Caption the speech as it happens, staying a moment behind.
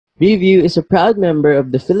Review is a proud member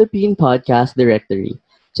of the Philippine Podcast Directory.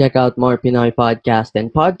 Check out more Pinoy podcasts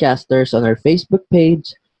and podcasters on our Facebook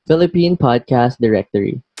page, Philippine Podcast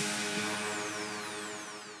Directory.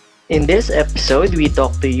 In this episode, we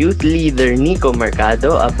talk to youth leader Nico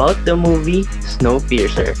Mercado about the movie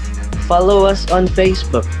Snowpiercer. Follow us on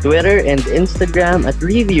Facebook, Twitter, and Instagram at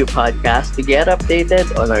Review Podcast to get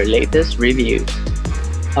updated on our latest reviews.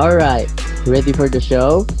 Alright, ready for the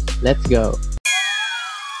show? Let's go!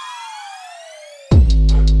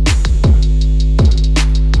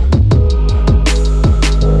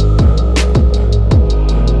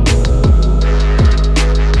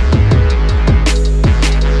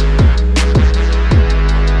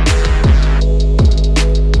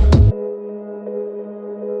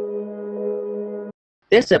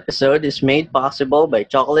 This episode is made possible by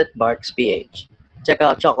Chocolate Barks PH. Check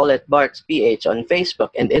out Chocolate Barks PH on Facebook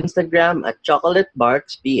and Instagram at Chocolate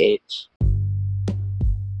Barks PH.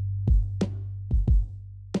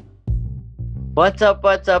 What's up,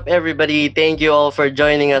 everybody? Thank you all for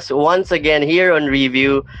joining us once again here on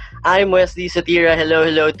Review. I'm Wesley Satira.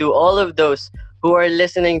 Hello to all of those who are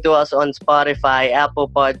listening to us on Spotify, Apple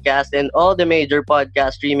Podcast, and all the major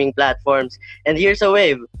podcast streaming platforms. And here's a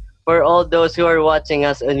wave for all those who are watching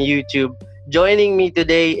us on YouTube. Joining me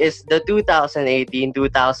today is the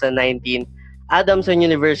 2018-2019 Adamson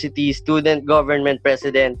University Student Government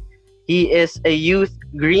President. He is a youth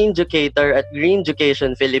Green Educator at Green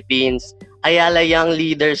Education Philippines, Ayala Young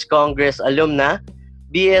Leaders Congress alumna,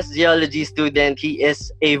 BS Geology student. He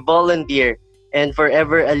is a volunteer and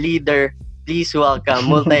forever a leader. Please welcome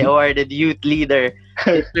multi-awarded youth leader,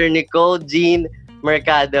 Mr. Nicole Jean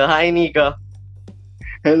Mercado. Hi, Nico.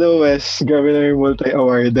 Hello, Wes. Grabe na yung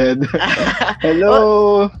multi-awarded.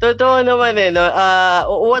 Hello! Totoo naman no?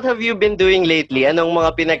 What have you been doing lately? Anong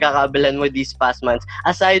mga pinagkakabalan mo these past months?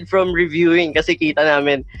 Aside from reviewing, kasi kita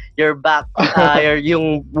namin your back,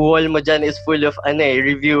 yung wall mo dyan is full of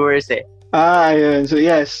reviewers Ayun. So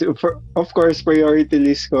yes, of course, priority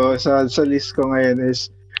list ko. Sa list ko ngayon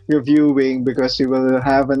is reviewing because we will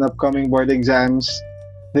have an upcoming board exams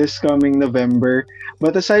this coming November.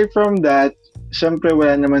 But aside from that, syempre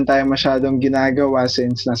wala naman tayo masyadong ginagawa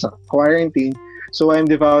since nasa quarantine. So I'm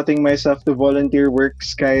devoting myself to volunteer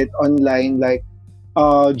works kahit online. Like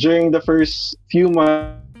during the first few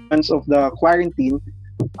months of the quarantine,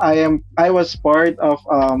 I was part of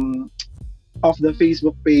the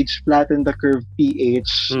Facebook page Flatten the Curve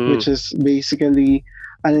PH, which is basically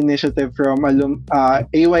an initiative from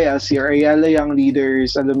AYLC or Ayala Young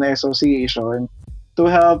Leaders Alumni Association to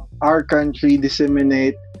help our country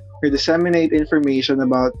disseminate information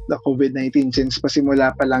about the COVID-19 since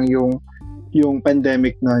pasimula pa lang yung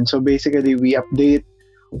pandemic nun. So basically, we update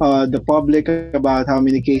the public about how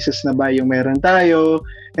many cases na ba yung meron tayo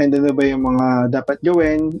and ano ba yung mga dapat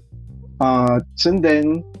gawin,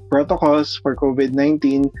 sundin, protocols for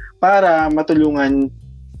COVID-19 para matulungan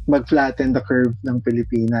mag-flatten the curve ng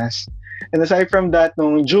Pilipinas. And aside from that,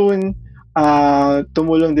 noong June,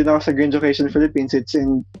 tumulong din ako sa Green Education Philippines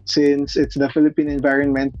since it's the Philippine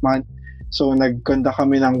Environment Month. So nag-conduct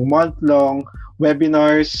kami ng month-long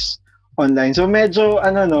webinars online. So medyo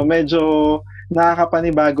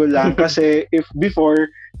nakakapanibago lang kasi if before,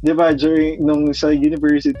 'di ba, during nung sa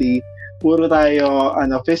university, puro tayo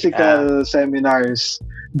physical seminars.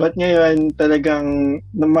 But ngayon talagang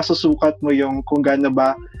masusukat mo yung kung gaano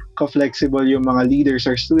ba ka-flexible yung mga leaders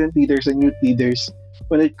or student leaders and youth leaders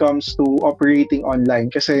when it comes to operating online.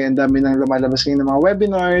 Kasi ang dami nang lumalabas ngayon ng mga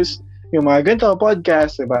webinars, yung mga ganito,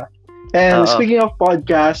 podcast, diba? And speaking of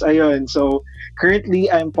podcast, ayun, so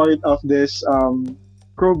currently I'm part of this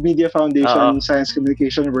Probe Media Foundation Science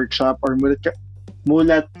Communication Workshop or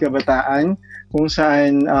Mulat Kabataan, kung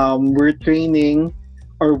saan we're training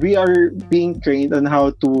or we are being trained on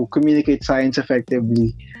how to communicate science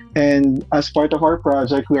effectively. And as part of our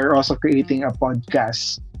project, we are also creating a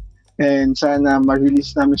podcast. And sana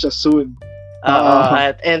ma-release namin siya soon.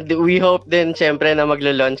 And we hope din syempre na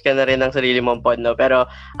maglo-launch ka na rin ng sarili mong pod, no? Pero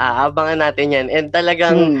abangan natin yan. And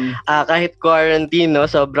talagang kahit quarantine, no,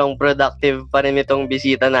 sobrang productive pa rin itong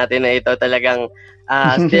bisita natin na ito. Talagang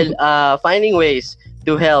still finding ways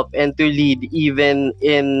to help and to lead even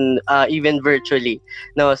virtually.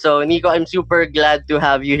 No, so Nico, I'm super glad to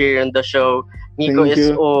have you here on the show. Nico is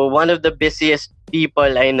one of the busiest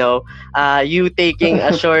people I know. You taking a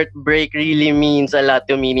short break really means a lot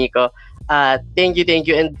to me, Nico. Thank you.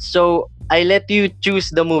 And so I let you choose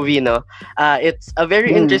the movie, no? It's a very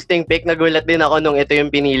interesting pick. Nagulat din ako nung ito yung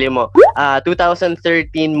pinili mo. 2013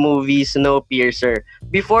 movie Snowpiercer.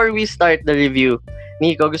 Before we start the review,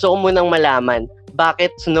 Nico, gusto ko munang malaman, bakit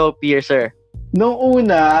Snowpiercer? Nung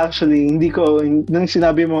una, actually, nang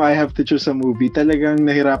sinabi mo I have to choose a movie, talagang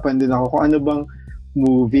nahirapan din ako kung ano bang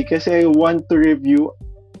movie. Kasi I want to review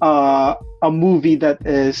a movie that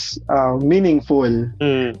is meaningful.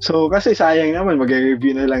 So, kasi sayang naman,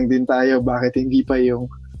 mag-review na lang din tayo. Bakit hindi pa yung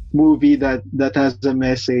movie that has a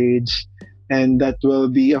message and that will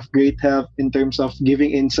be of great help in terms of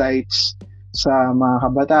giving insights sa mga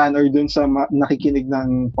kabataan or dun sa nakikinig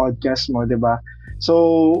ng podcast mo, di ba?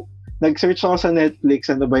 So, nag-search ako sa Netflix,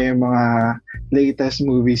 ano ba yung mga latest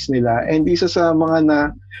movies nila. And isa sa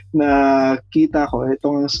mga nakita ko,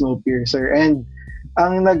 itong Snowpiercer. And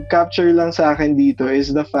ang nag-capture lang sa akin dito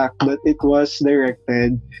is the fact that it was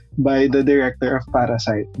directed by the director of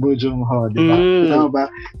Parasite, Bong Joon-ho, di ba? Tama ba?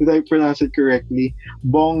 Did I pronounce it correctly?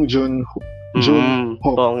 Bong Joon-ho.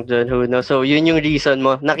 Bong Joon-ho, no? So, yun yung reason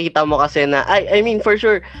mo. Nakita mo kasi na, I mean, for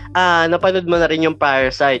sure, napanood mo na rin yung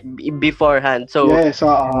Parasite beforehand. So, yes,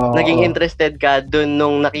 naging interested ka dun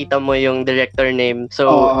nung nakita mo yung director name. So,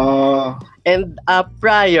 and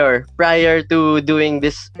prior to doing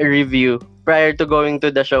this review, prior to going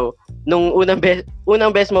to the show, nung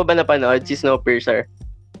unang best mo ba napanood si Snowpiercer?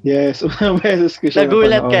 Yes, unang beses ko siya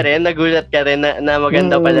Nagulat ka rin na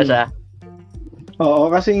maganda pala siya.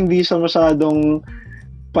 Oo, kasi hindi siya masyadong,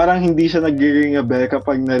 parang hindi siya nag-ring a bell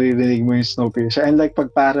kapag naririnig mo yung Snowpiercer. And like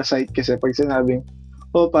pag Parasite kasi, pag sinabing,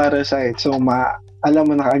 Parasite, so alam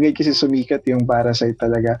mo na kaagad kasi sumikat yung Parasite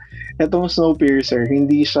talaga. Itong Snowpiercer,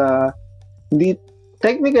 hindi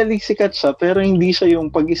technically sikat siya, pero hindi siya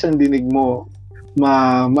yung pag isang dinig mo,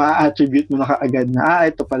 ma-attribute mo na kaagad na,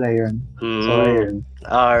 ito pala yun. So, ayun.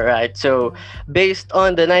 Alright, so based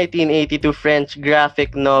on the 1982 French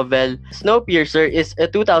graphic novel, Snowpiercer is a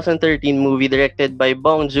 2013 movie directed by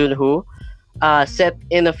Bong Joon-ho, set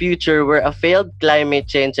in a future where a failed climate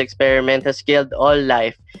change experiment has killed all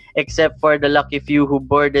life, except for the lucky few who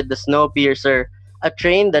boarded the Snowpiercer, a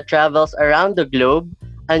train that travels around the globe.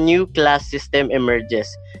 A new class system emerges.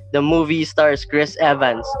 The movie stars Chris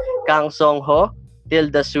Evans, Kang Song-ho,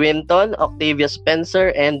 Tilda Swinton, Octavia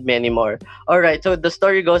Spencer, and many more. Alright, so the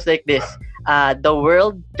story goes like this. The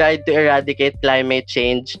world tried to eradicate climate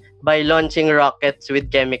change by launching rockets with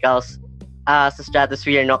chemicals sa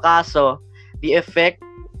stratosphere. No? Kaso, the effect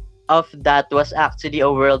of that was actually a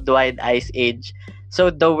worldwide ice age. So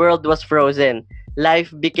the world was frozen.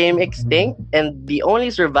 Life became extinct, and the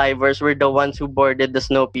only survivors were the ones who boarded the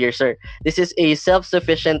Snowpiercer. This is a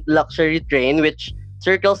self-sufficient luxury train which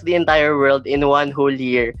circles the entire world in one whole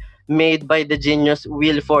year, made by the genius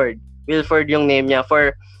Wilford. Wilford yung name niya.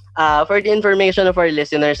 For the information of our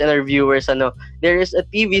listeners and our viewers, there is a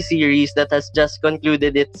TV series that has just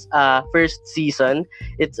concluded its first season.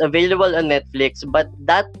 It's available on Netflix, but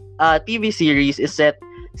that TV series is set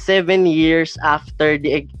 7 years after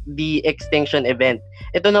the extinction event.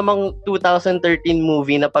 Ito namang 2013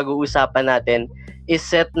 movie na pag-uusapan natin is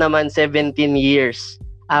set naman 17 years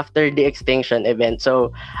after the extinction event.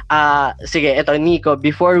 So, sige, ito Nico,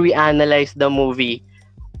 before we analyze the movie,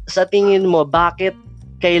 sa tingin mo, bakit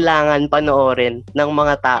kailangan panoorin ng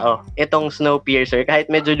mga tao itong Snowpiercer kahit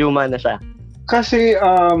medyo luma na siya? Kasi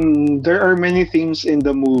there are many themes in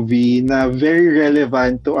the movie na very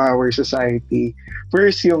relevant to our society.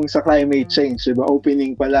 First, yung sa climate change, diba?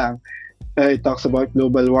 Opening pa lang, it talks about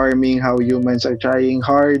global warming, how humans are trying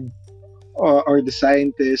hard, or the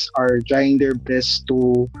scientists are trying their best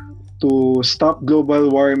to stop global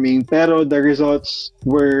warming, pero the results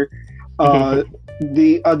were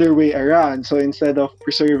the other way around. So instead of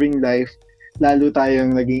preserving life, lalo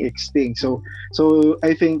tayong naging extinct. So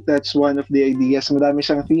I think that's one of the ideas. Madami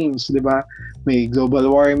siyang themes, di ba? May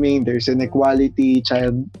global warming, there's inequality,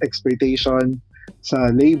 child exploitation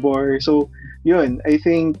sa labor. So yun, I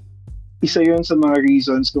think isa yun sa mga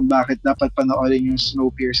reasons kung bakit dapat panoorin yung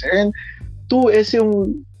Snowpiercer. And two is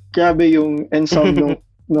yung grabe yung ensemble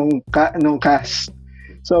nung cast.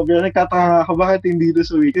 So, pero nagtataka ako bakit hindi ito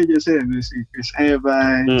sumikat kasi si Chris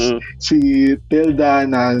Evans, si Tilda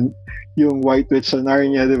na yung White Witch sa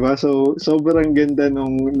Narnia, di ba? So, sobrang ganda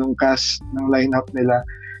nung cast ng lineup nila.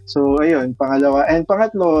 So, ayun, pangalawa. And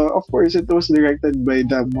pangatlo, of course, it was directed by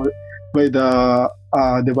the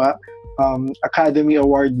di ba? Academy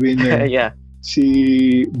Award winner. Yeah.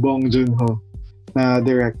 Si Bong Joon-ho na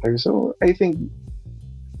director. So, I think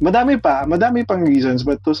madami pang reasons,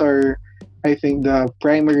 but those are, I think, the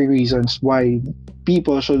primary reasons why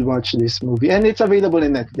people should watch this movie. And it's available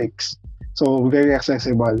in Netflix. So, very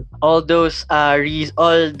accessible. All those,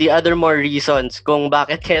 all the other more reasons kung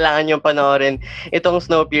bakit kailangan yung panoorin itong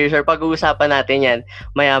Snowpiercer, pag-uusapan natin yan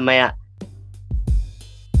maya-maya.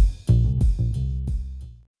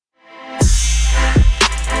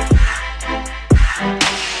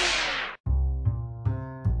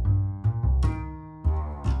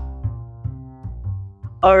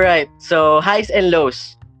 Alright, so highs and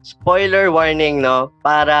lows. Spoiler warning, no?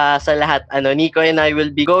 Para sa lahat, Nico and I will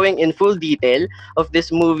be going in full detail of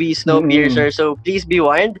this movie, Snowpiercer. So please be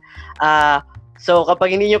warned. So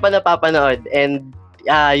kapag hindi nyo pa napapanood and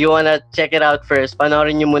you wanna check it out first,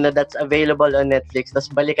 panoorin nyo muna, that's available on Netflix. Tapos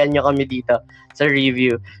balikan nyo kami dito sa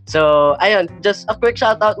review. So, ayun, just a quick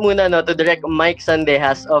shoutout muna to Direct Mike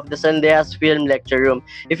Sandejas of the Sandejas Film Lecture Room.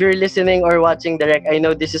 If you're listening or watching Direct, I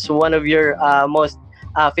know this is one of your most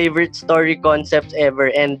favorite story concepts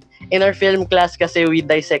ever, and in our film class kasi we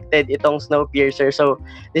dissected itong Snowpiercer, so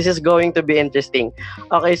this is going to be interesting.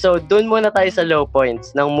 Okay, so dun muna tayo sa low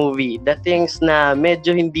points ng movie, the things na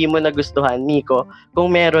medyo hindi mo nagustuhan, Nico,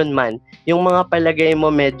 kung meron man, yung mga palagay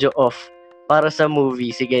mo medyo off para sa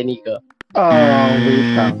movie. Sige, Nico.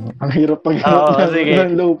 Wait lang. Ang hirap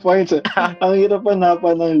ng low points. Ang hirap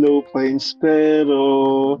hanapan ng low points, pero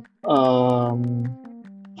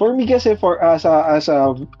for me kasi, as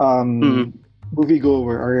a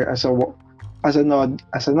moviegoer or as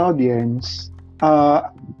an audience,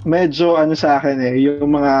 medyo sa akin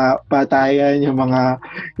yung mga patayan, yung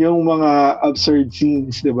mga absurd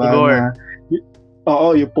scenes, 'di ba?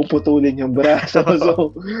 Yung puputulin yung braso.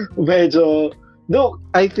 So medyo, though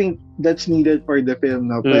I think that's needed for the film,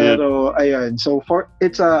 no. Pero ayun, so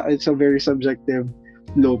it's a very subjective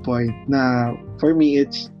low point na for me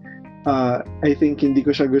it's I think hindi ko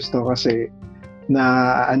siya gusto kasi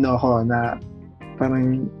na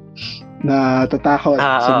parang natatakot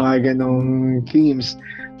sa mga ganong themes.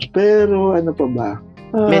 Pero ano pa ba?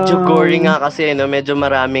 Medyo gory nga kasi, no? Medyo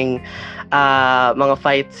maraming mga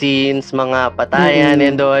fight scenes, mga patayan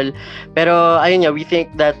and all. Pero ayun nga, we think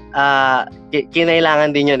that kinailangan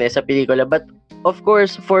din yun sa pelikula. But of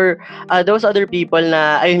course, for those other people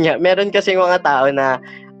na, ayun nga, meron kasi mga tao na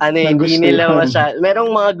hindi nila merong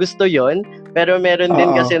mga gusto yon, pero meron din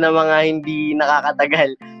kasi na mga hindi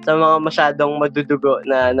nakakatagal sa mga masyadong madudugo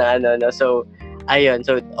na so ayun,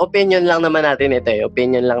 so opinion lang naman natin ito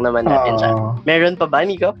opinion lang naman natin siya. Meron pa ba,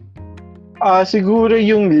 Nico? Siguro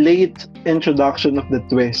yung late introduction of the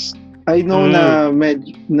twist. I know na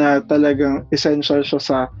talagang essential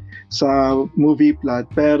siya sa movie plot,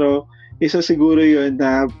 pero isa siguro yun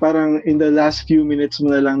na parang in the last few minutes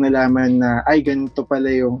mo na lang nalaman na ganito pala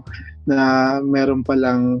yung na meron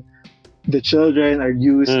palang the children are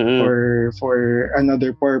used for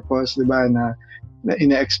another purpose, diba, na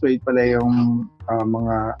ina-exploit pala yung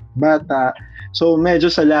mga bata. So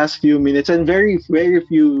medyo sa last few minutes and very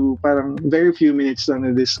few minutes lang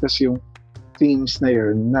na-discuss yung themes na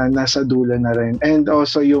yun na nasa dulo na rin. And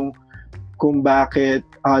also yung kung bakit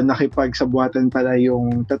nakipagsabuatan pala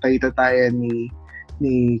yung tatay-tatayan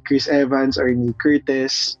ni Chris Evans or ni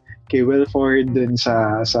Curtis kay Wilford dun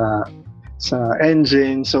sa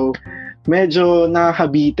engine. So medyo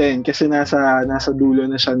nakakabitin kasi nasa dulo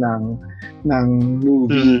na siya ng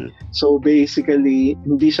movie. So basically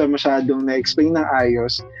hindi siya masyadong na-explain ng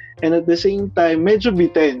ayos, and at the same time medyo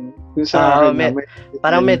bitin sa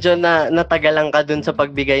parang medyo natagalan ka dun sa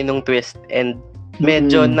pagbigay ng twist, and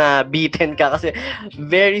medyo na beaten ka kasi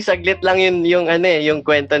very saglit lang yung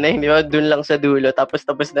kwento na yun, dun lang sa dulo tapos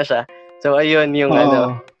na siya. So ayun yung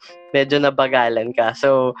medyo nabagalan ka.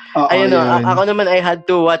 So ayun. Ako naman, I had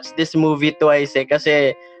to watch this movie twice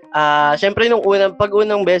kasi syempre pag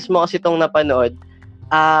unang beses mo kasi itong napanood,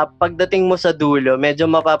 pagdating mo sa dulo, medyo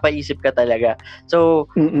mapapaisip ka talaga.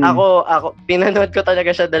 So, ako pinanood ko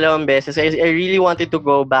talaga siya 2 beses. I really wanted to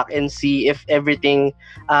go back and see if everything,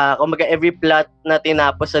 every plot na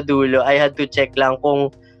tinapos sa dulo, I had to check lang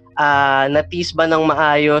kung na-tease ba ng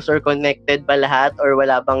maayos or connected ba lahat or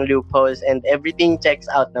wala bang loopholes, and everything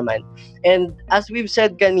checks out naman. And as we've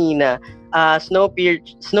said kanina,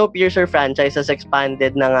 Snowpiercer franchise has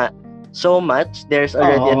expanded na nga so much. There's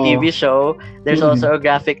already a TV show. There's also a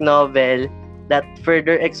graphic novel that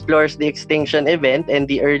further explores the extinction event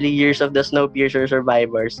and the early years of the Snowpiercer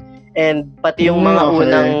survivors. And pati yung mga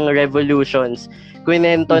unang revolutions,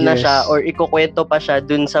 kwento na siya or ikukwento pa siya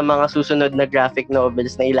dun sa mga susunod na graphic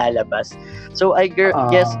novels na ilalabas. So I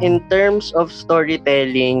guess in terms of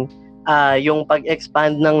storytelling, yung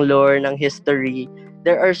pag-expand ng lore, ng history,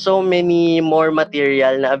 there are so many more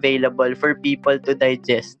material na available for people to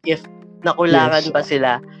digest if nakulangan pa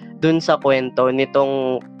sila dun sa kwento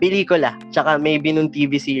nitong pelikula tsaka maybe nung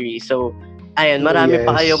TV series. So ayun, marami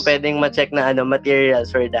pa kayong pwedeng ma-check na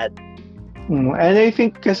materials for that. And I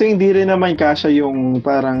think kasi hindi rin naman kasya yung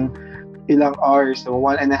parang ilang hours,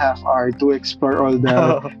 1.5 hour to explore all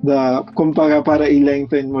the kumbaga para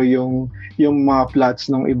i-lengthen mo yung mga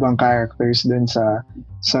plots ng ibang characters dun sa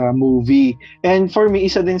movie. And for me,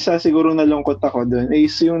 isa din sa siguro nalungkot ako dun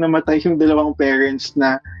is yung namatay yung 2 parents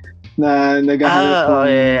na na naghahanap Oh,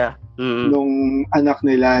 yeah. nung anak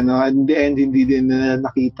nila, no? At in the end, hindi din nila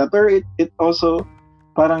nakita. Pero it also,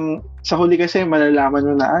 parang, sa huli kasi, malalaman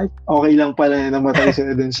mo na, okay lang pala na namatay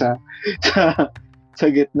sila dun sa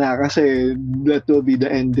gitna. Kasi, that will be the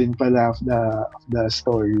end din pala of the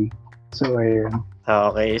story. So, ayun.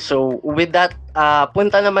 Okay, so with that,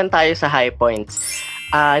 punta naman tayo sa high points.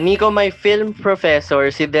 Nico, my film professor,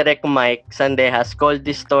 si Direk Mike Sandejas, called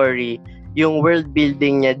this story, yung world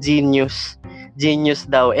building niya, genius. Genius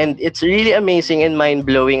daw. And it's really amazing and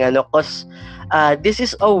mind-blowing, cause this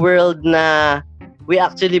is a world na we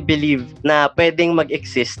actually believe na pwedeng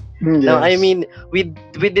mag-exist. Yes. Now, I mean, we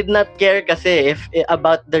did not care kasi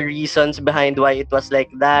about the reasons behind why it was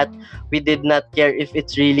like that. We did not care if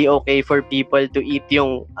it's really okay for people to eat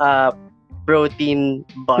yung protein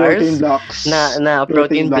bars, protein blocks, na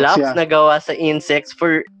protein blocks yeah, na gawa sa insects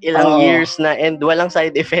for ilang years na and walang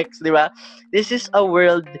side effects, di ba? This is a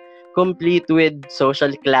world complete with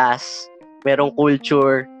social class, merong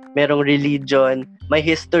culture, merong religion, may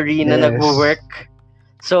history na nagwo-work.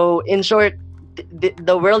 So, in short,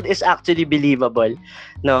 the world is actually believable,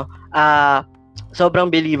 no? Sobrang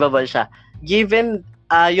believable siya. Given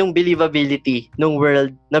yung believability ng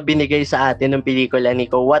world na binigay sa atin ng pelikula,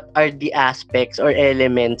 Nico, what are the aspects or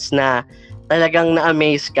elements na talagang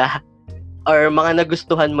na-amaze ka or mga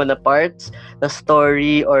nagustuhan mo na parts, na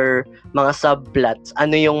story or mga subplots?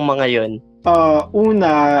 Ano yung mga yun?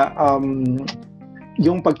 Una,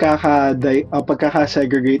 yung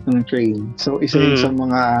pagkaka-segregate ng train. So, isa yun sa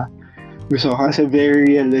mga gusto ko kasi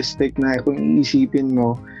very realistic na kung iisipin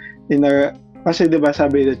mo kasi diba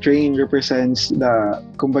sabi the train represents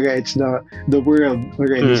kumbaga it's the world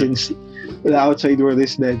already since the outside world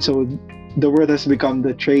is dead, so the world has become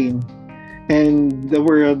the train and the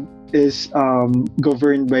world is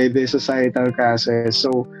governed by the societal classes.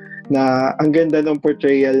 So na ang ganda ng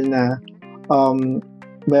portrayal na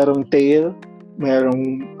merong tail,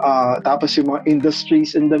 merong tapos yung mga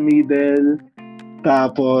industries in the middle,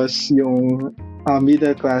 tapos yung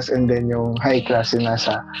middle class and then yung high class yung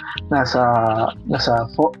nasa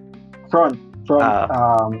front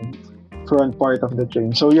part of the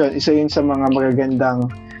train. So yun, isa yun sa mga magagandang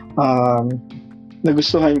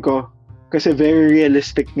nagustuhan ko kasi very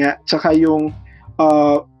realistic nga. Tsaka yung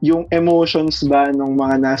emotions ba ng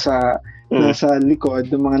mga nasa likod,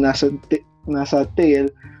 ng mga nasa tail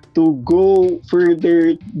to go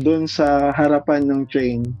further dun sa harapan ng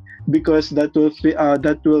train. Because that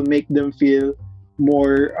will make them feel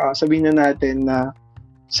more sabihin na natin na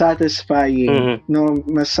satisfying, no,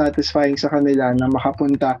 mas satisfying sa kanila na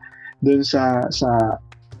makapunta dun sa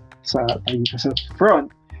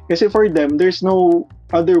front kasi for them there's no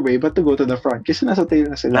other way but to go to the front kasi nasa tail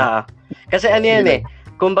na sila. Kasi ano yan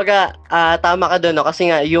kumbaga tama ka doon, no?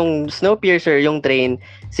 Kasi nga yung Snowpiercer, yung train,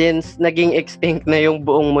 since naging extinct na yung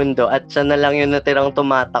buong mundo at siya na lang yung natirang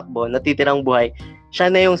tumatakbo, natitirang buhay,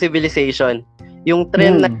 siya na yung civilization. Yung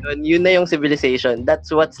trend na yun na yung civilization. That's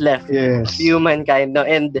what's left of humankind. No?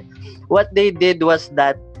 And what they did was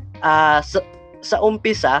that sa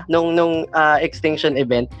umpisa nung extinction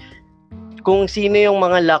event, kung sino yung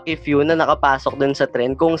mga lucky few na nakapasok dun sa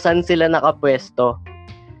trend, kung saan sila nakapwesto,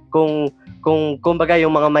 kung kumbaga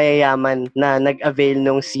yung mga mayayaman na nag-avail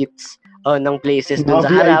ng seats ng places dun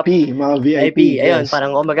sa harap. Mga VIP. Ayun,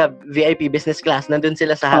 parang VIP business class, nandun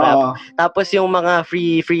sila sa harap. Tapos yung mga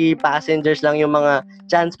free passengers lang, yung mga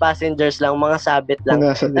chance passengers lang, mga sabit lang,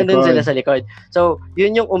 nandun sila sa likod. So,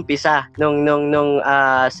 yun yung umpisa nung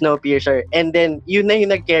Snowpiercer. And then, yun na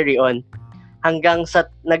yung nag-carry on hanggang sa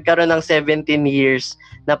nagkaroon ng 17 years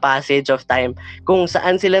na passage of time kung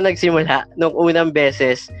saan sila nagsimula nung unang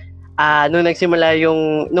beses. Nung nagsimula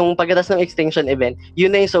nung pagkatapos ng extinction event,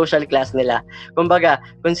 yun na yung social class nila. Kumbaga,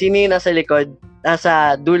 kung sino yung nasa likod,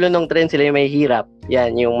 nasa dulo ng trend, sila yung may hirap.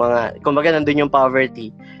 Yan, yung mga, kumbaga, nandun yung poverty.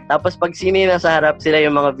 Tapos, pag sino yung nasa harap, sila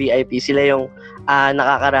yung mga VIP, sila yung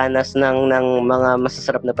nakakaranas ng mga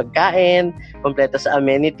masasarap na pagkain, kompleto sa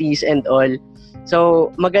amenities and all. So,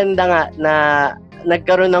 maganda nga na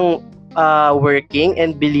nagkaroon ng working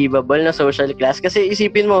and believable na social class. Kasi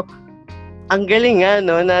isipin mo, ang galing nga,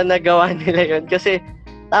 no, na nagawa nila yon kasi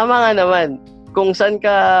tama nga naman, kung saan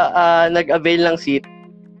ka nag-avail ng seat,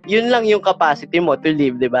 yun lang yung capacity mo to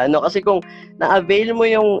live, di ba? No? Kasi kung na-avail mo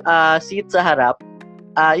yung seat sa harap,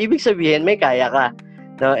 ibig sabihin may kaya ka.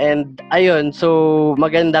 No? And ayun, so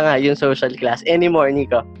maganda nga yung social class. Any more,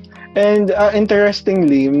 Nico? And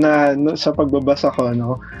interestingly, na sa pagbabasa ko,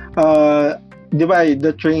 no, di ba,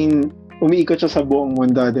 the train, umiikot siya sa buong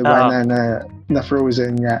mundo, di ba, na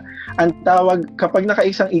frozen nga. Ang tawag, kapag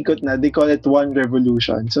nakaisang ikot na, they call it one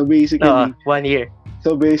revolution. So basically, 1 year.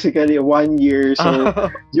 So basically 1 year. So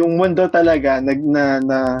yung mundo talaga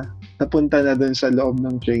napunta na dun sa loob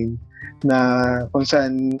ng train na kung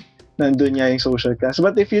saan nandun niya yung social class.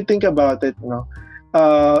 But if you think about it, no,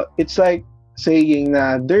 it's like saying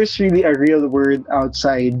na there's really a real world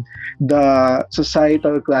outside the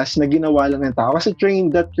societal class na ginawa lang ng tao. Kasi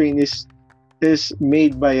that train is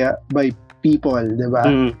made by people, di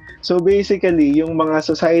ba? So basically, yung mga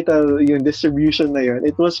societal, yung distribution na yun,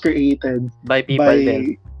 it was created by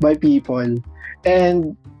people.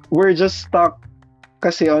 And we're just stuck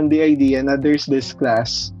kasi on the idea na there's this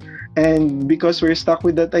class. And because we're stuck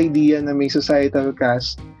with that idea na may societal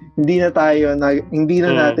class, hindi na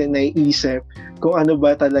natin naiisip kung ano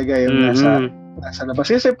ba talaga yung nasa labas.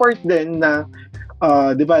 Kasi part din na,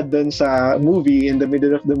 di ba, dun sa movie, in the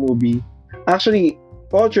middle of the movie, actually,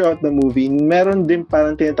 all throughout the movie, meron din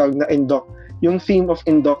parang tinatawag na yung theme of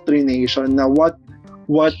indoctrination na what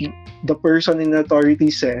the person in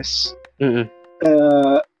authority says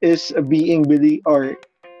is being believed or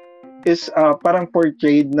is parang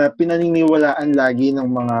portrayed na pinaniniwalaan lagi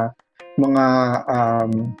ng mga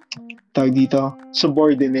tawag dito,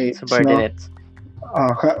 subordinates. No?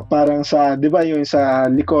 Parang sa, di ba, yung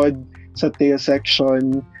sa likod, sa tail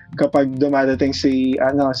section, kapag dumadating si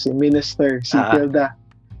minister, si Tilda,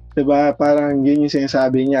 diba, parang yun yung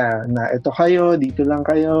sinasabi niya na ito kayo, dito lang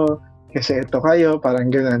kayo, kasi ito kayo,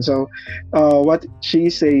 parang ganun. So, what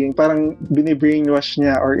she's saying, parang bini-brainwash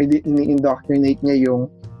niya or ini-indoctrinate niya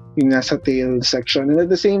yung nasa tail section. And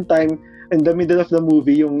at the same time, in the middle of the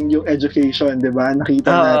movie, yung education, diba,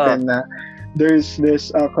 nakita natin na there's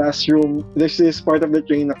this classroom, there's this part of the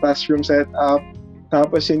train na classroom set up,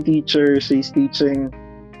 tapos yung teacher, she's teaching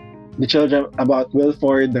the children about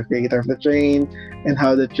Wilford, the creator of the train, and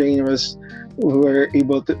how the train was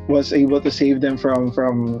able to save them from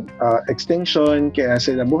extinction, kaya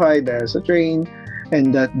sila buhay dahil sa train,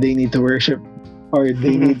 and that they need to worship or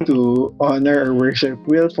they need to honor or worship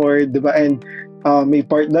Wilford, diba? And may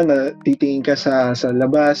part doon na titingin ka sa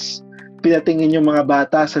labas, pinatingin yung mga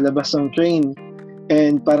bata sa labas ng train,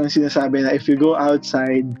 and parang sinasabi na if you go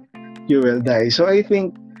outside, you will die. So I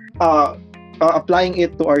think applying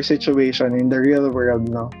it to our situation in the real world,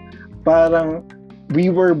 no? Parang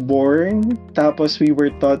we were born, tapos we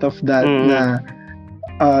were taught of that na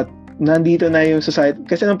nandito na yung society.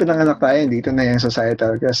 Kasi nung pinanganak tayo, dito na yung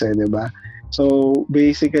societal kasi, di ba? So,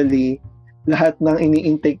 basically, lahat ng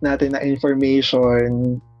ini-intake natin na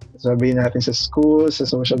information, sabihin natin sa school, sa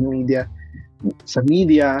social media, sa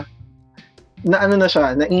media, na ano na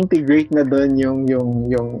siya, na-integrate na doon yung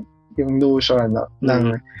notion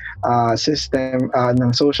ng system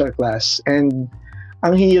ng social class. And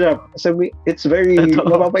ang hirap, it's very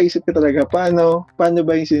mapapaisip ka talaga paano ba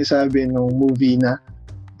yung sinasabi ng movie na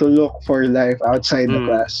to look for life outside the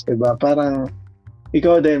class, diba? Parang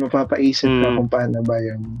ikaw din mapapaisip ka kung paano ba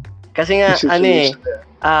yun. Kasi nga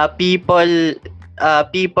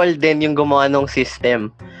people din yung gumawa ng system,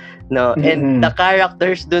 no? And the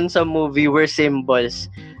characters dun sa movie were symbols.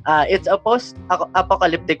 It's a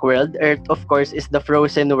post-apocalyptic world. Earth, of course, is the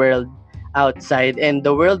frozen world outside, and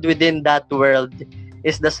the world within that world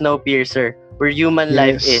is the Snowpiercer, where human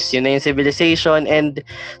life is. Yun na yung civilization. And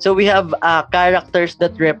so we have characters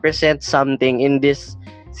that represent something in this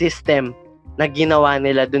system na ginawa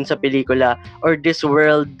nila dun sa pelikula, or this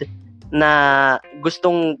world na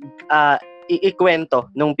gustong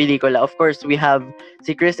ikwento nung pelikula. Of course, we have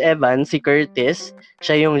si Chris Evans, si Curtis.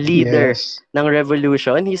 Siya yung leader ng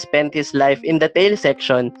revolution. He spent his life in the tail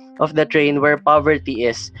section of the train where poverty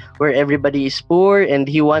is, where everybody is poor, and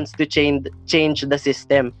he wants to change the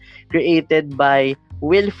system created by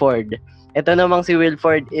Wilford. Ito namang si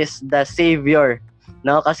Wilford is the savior,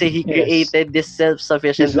 no? Kasi he created this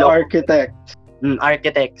self-sufficient He's the architect.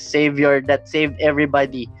 Architect, savior that saved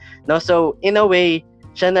everybody. No, so in a way,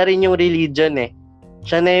 siya na rin yung religion eh.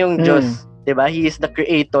 Siya na yung Diyos. Diba? He is the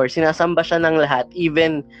creator. Sinasamba siya ng lahat.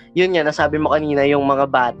 Even, yun nga, nasabi mo kanina, yung mga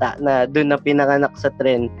bata na doon na pinanganak sa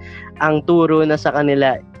tren, ang turo na sa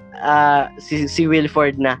kanila, si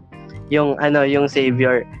Wilford na, yung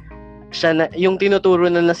savior. Siya na, yung tinuturo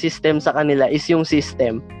na system sa kanila is yung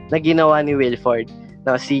system na ginawa ni Wilford.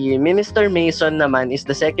 Now, si Minister Mason naman is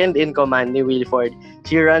the second in command ni Wilford.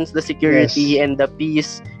 She runs the security and the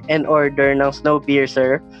peace and order ng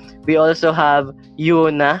Snowpiercer. We also have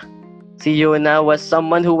Yuna. Si Yuna was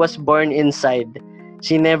someone who was born inside.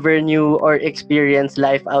 She never knew or experienced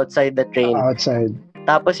life outside the train. Outside.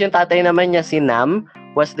 Tapos yung tatay naman niya, si Nam,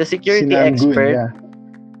 was the security expert.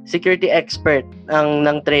 Security expert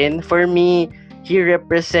ng train. For me, he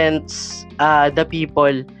represents the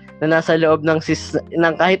people na nasa loob ng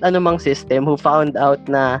kahit anumang system who found out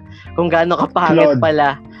na kung gaano kapangit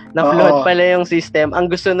pala, na flawed pala yung system, ang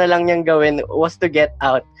gusto na lang niyang gawin was to get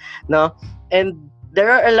out, no? And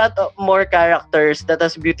there are a lot of more characters that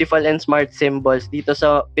has beautiful and smart symbols dito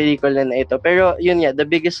sa pelikula na ito. Pero yun the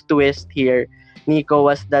biggest twist here, Nico,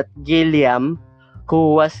 was that Gilliam,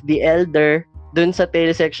 who was the elder dun sa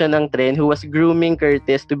tail section ng train, who was grooming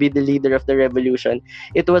Curtis to be the leader of the revolution,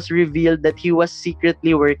 it was revealed that he was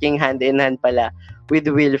secretly working hand in hand pala with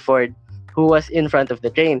Wilford, who was in front of the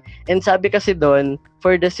train. And sabi kasi doon,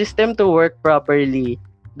 for the system to work properly,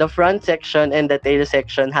 the front section and the tail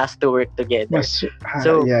section has to work together.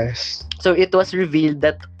 Yes. So it was revealed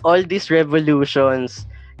that all these revolutions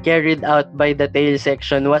carried out by the tail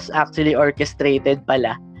section was actually orchestrated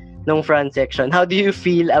pala nung front section. How do you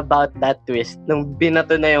feel about that twist? Nung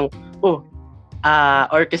binato na yung,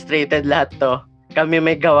 orchestrated lahat to. Kami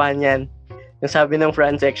may gawa niyan. Yung sabi ng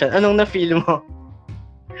front section. Anong na-feel mo?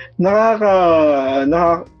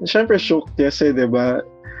 Siyempre shocked kasi, diba?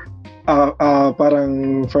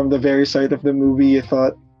 Parang from the very start of the movie, you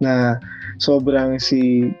thought na sobrang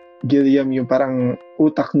si Gilliam yung parang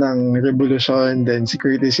utak ng revolution, then si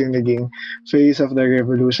Curtis yung naging face of the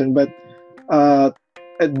revolution. But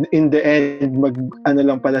in the end,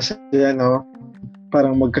 lang pala sila, no?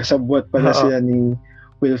 Parang magkasabwat pala sila ni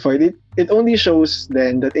Wilford. It only shows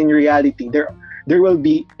then that in reality, there will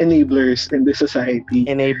be enablers in the society.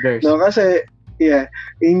 Enablers. No, kasi,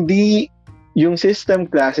 hindi yung system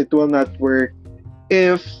class, it will not work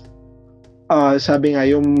if, sabi nga,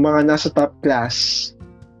 yung mga nasa top class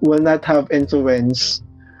will not have influence,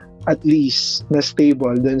 at least, na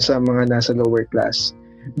stable dun sa mga nasa lower class.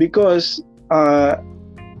 Because,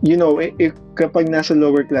 if kapag nasa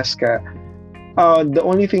lower class ka, the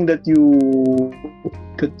only thing that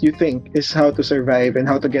you think is how to survive and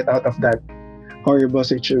how to get out of that horrible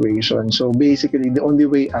situation. So basically, the only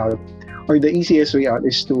way out, or the easiest way out,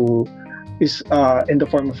 is in the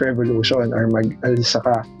form of revolution or mag-alisa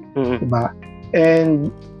ka. Diba? And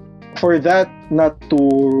for that not to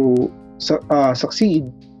succeed,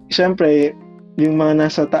 syempre, yung mga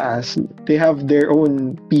nasa taas, they have their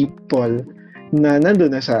own people na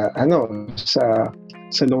nandun na sa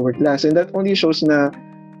lower class. And that only shows na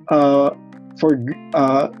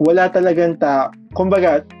wala talagang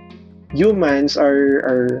kumbaga, humans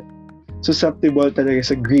are susceptible talaga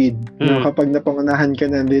sa greed. No? Kapag napangunahan ka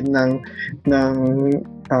na din ng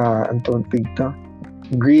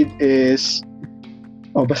greed is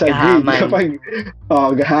gahaman. Greed.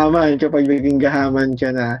 Gahaman. Kapag naging gahaman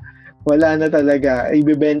ka na, wala na talaga.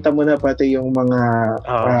 Ibebenta mo na pati yung mga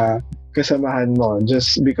kasamahan mo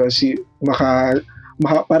just because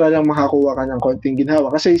para lang makakuha ka ng konting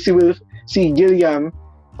ginhawa. Kasi si Gilliam,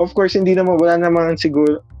 of course, wala naman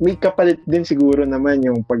siguro, may kapalit din siguro naman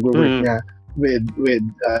yung pag-work niya with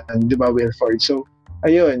di ba, Wilford. So,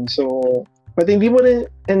 ayun. So, but hindi mo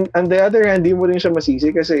rin, and on the other hand, hindi mo rin siya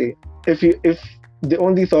masisi kasi if the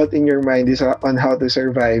only thought in your mind is on how to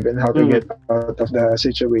survive and how to get out of the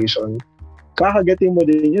situation, kakagatin mo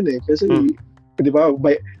din yun kasi, di ba,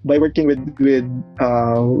 by working with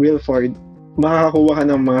Wilford, makakakuha ka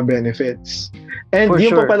ng mga benefits. And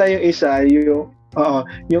yun pa pala yung isa,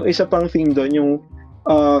 yung isa pang theme doon, yung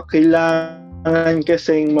kailangan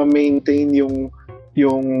kasing ma-maintain yung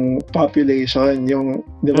population, yung,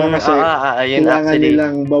 di ba, kasi kailangan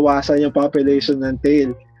nilang bawasan yung population ng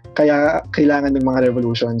tail, kaya kailangan ng mga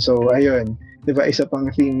revolution. So ayun, di ba, isa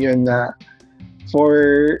pang theme yun na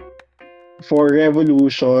for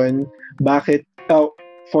revolution, bakit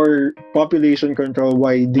for population control,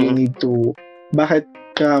 why do you need to, bakit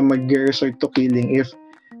ka mag-resort to killing if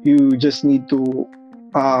you just need to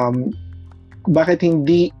bakit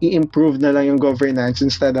hindi i-improve na lang yung governance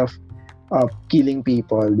instead of killing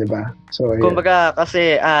people, di ba? So, yeah. Kumbaga,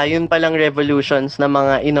 kasi yun palang revolutions na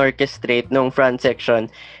mga inorchestrate nung front section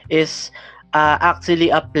is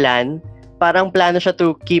actually a plan. Parang plano siya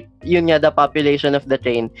to keep the population of the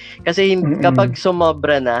train. Kasi kapag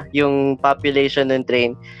sumobra na yung population ng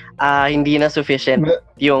train, hindi na sufficient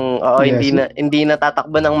yung hindi na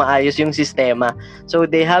tatakbo ng maayos yung sistema. So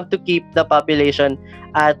they have to keep the population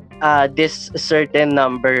at this certain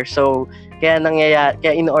number. So kaya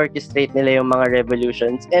in-orchestrate nila yung mga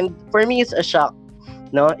revolutions. And for me, it's a shock.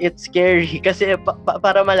 No, it's scary kasi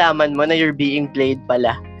para malaman mo na you're being played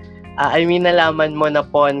pala. I mean, nalaman mo na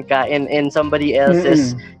pawn ka in somebody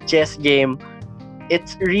else's chess game.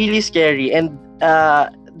 It's really scary, and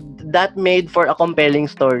that made for a compelling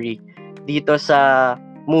story dito sa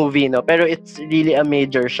movie, no? Pero it's really a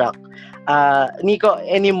major shock. Nico,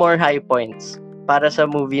 any more high points para sa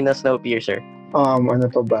movie na Snowpiercer? Ano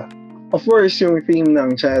pa ba? of course, yung theme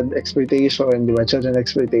ng child exploitation, di ba? Children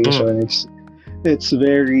exploitation, it's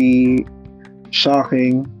very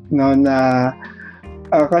shocking, no, na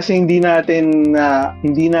kasi hindi natin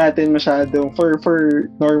masyadong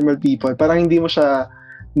for normal people, parang hindi mo siya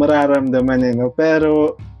mararamdaman, no?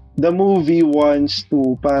 Pero the movie wants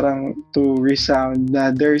to parang to resound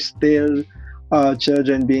na there's still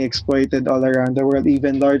children being exploited all around the world,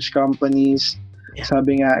 even large companies.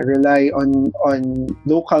 Sabi nga, rely on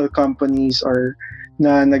local companies or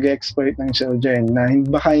na nag-exploit ng children na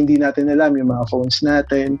baka hindi natin alam, yung mga phones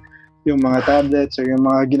natin, yung mga tablets, or yung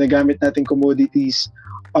mga ginagamit nating commodities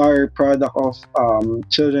are product of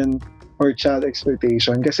children or child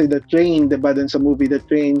exploitation. Kasi the train, diba, dun sa movie The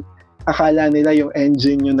Train, akala nila yung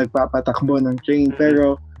engine yung nagpapatakbo ng train,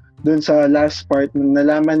 pero dun sa last part,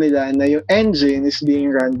 nalaman nila na yung engine is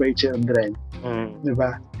being run by children.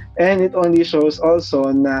 Diba? And it only shows also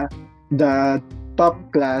na the top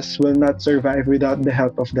class will not survive without the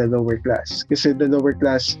help of the lower class. Kasi the lower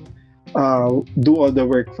class do all the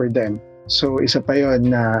work for them. So isa pa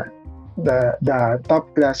yun na the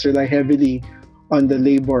top class rely heavily on the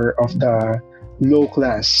labor of the low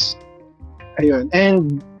class. Ayun.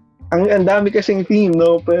 And ang dami kasing theme,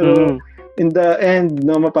 no? Pero in the end,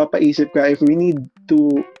 no, mapapaisip ka, if we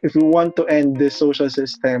want to end this social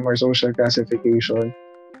system or social classification,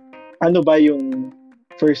 ano ba yung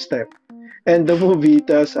first step? And the movie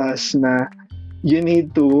tells us na you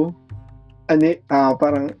need to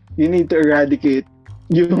eradicate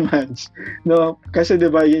humans, no? Kasi 'di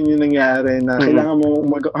ba yun yung nangyari na kailangan mo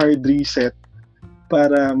mag-hard reset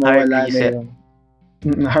para mawala na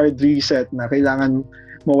yung hard reset na kailangan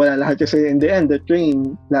mawala lahat, kasi in the end the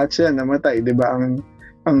train lahat sila namatay, 'di ba?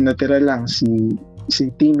 Ang natira lang si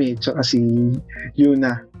teammate at si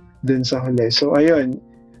Yuna dun sa huli. So ayun,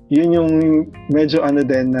 yun yung medyo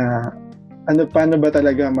din na paano ba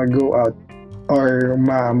talaga mag-go out or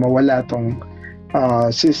mawala tong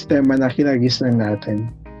sistema na kinagisnan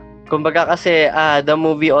natin. Kumbaga kasi the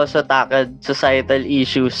movie also tackled societal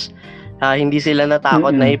issues. Hindi sila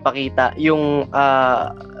natakot na ipakita yung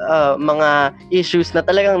mga issues na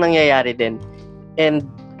talagang nangyayari din. And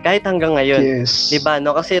kahit hanggang ngayon, 'di ba?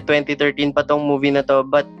 No, kasi 2013 pa tong movie na to,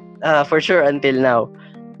 but for sure until now,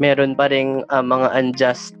 meron pa ring mga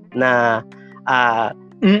unjust na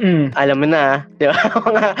alam mo na, 'di ba?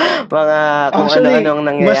 mga kung ano-anong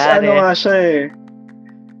nangyayari. Mas nga siya eh.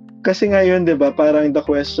 Kasi ngayon, 'di ba, parang the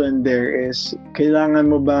question there is,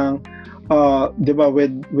 kailangan mo bang 'di ba,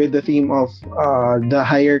 with the theme of the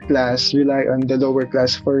higher class rely on the lower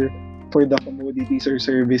class for the commodities or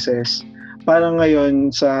services. Parang ngayon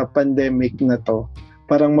sa pandemic na to,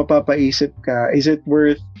 parang mapapaisip ka, is it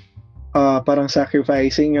worth parang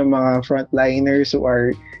sacrificing yung mga frontliners who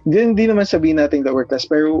are, hindi naman sabihin natin lower class,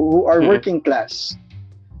 pero who are working class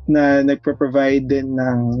na nagpro-provide din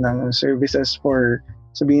ng services for,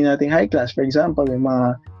 sabihin natin high class, for example, yung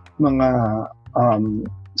mga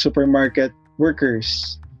supermarket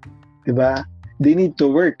workers, diba? They need to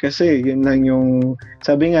work kasi yun lang yung,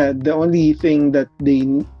 sabi nga, the only thing that they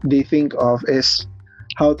think of is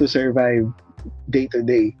how to survive day to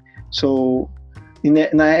day. So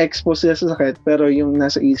na-expose sila sa sakit, pero yung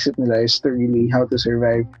nasa isip nila is to really how to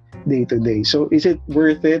survive day to day. So is it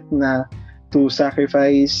worth it na to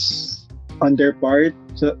sacrifice on their part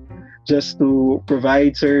just to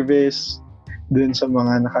provide service dun sa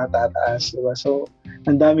mga nakatataas, diba? So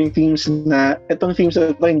ang daming themes na, itong themes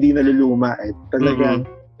na ito hindi naluluma eh. Talagang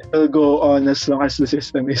it'll go on as long as the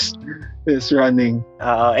system is running.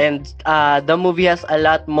 And the movie has a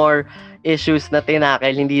lot more issues na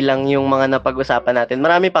tinakil, hindi lang yung mga napag-usapan natin.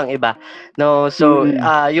 Marami pang iba. No, so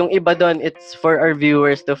yung iba doon, it's for our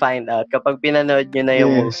viewers to find out kapag pinanood nyo na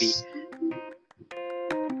yung movie.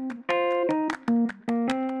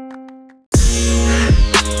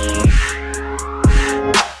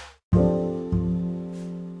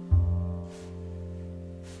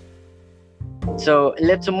 So,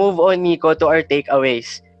 let's move on, Nico, to our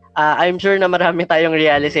takeaways. I'm sure na marami tayong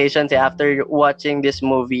realizations after watching this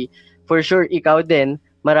movie. For sure, ikaw din,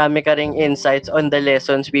 marami ka ring insights on the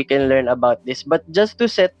lessons we can learn about this. But just to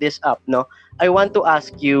set this up, no, I want to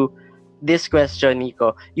ask you this question,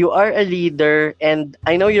 Nico. You are a leader, and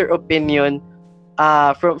I know your opinion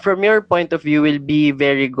from your point of view will be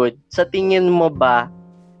very good. Sa tingin mo ba,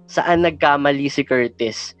 saan nagkamali si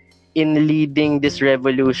Curtis in leading this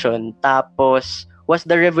revolution? Tapos, was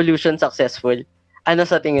the revolution successful? Ano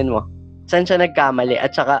sa tingin mo? Saan siya nagkamali?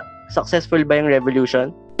 At saka, successful ba yung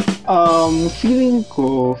revolution? Feeling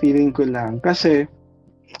ko lang. Kasi,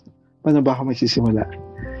 paano ba ako magsisimula?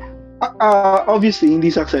 Obviously, hindi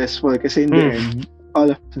successful kasi in the end, all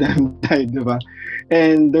of them died, diba?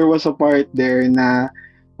 And there was a part there na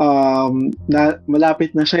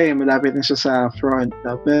malapit na siya sa front.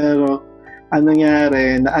 No? Pero anong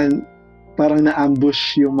nangyari, parang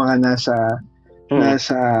na-ambush yung mga nasa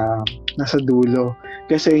dulo.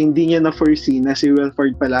 Kasi hindi niya na-foresee na si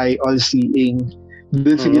Wilford pala ay all-seeing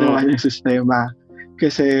dun sa ginawa niyang sistema.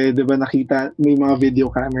 Kasi, di ba, nakita, may mga video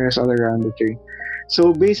cameras all around the train.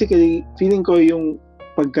 So, basically, feeling ko yung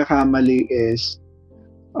pagkakamali is,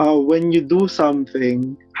 when you do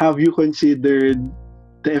something, have you considered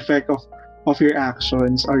the effect of your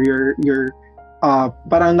actions or your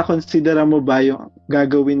parang nakonsidera mo ba yung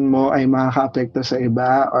gagawin mo ay makaka-apekto sa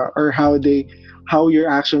iba or how your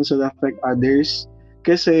actions will affect others?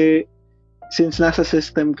 Kasi since nasa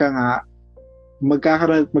system ka nga,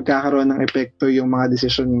 magkakaroon ng epekto yung mga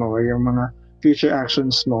decision mo or yung mga future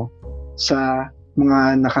actions mo sa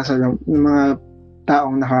mga mga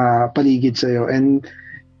taong nakapaligid sa'yo. And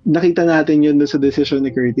nakita natin yun sa decision ni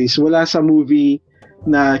Curtis. Wala sa movie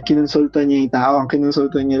na kinonsulta niya yung tao. Ang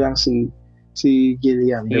kinonsulta niya lang si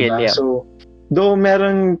Gilliam, diba? So, though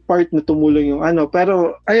meron part na tumulong yung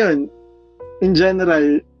pero ayun, in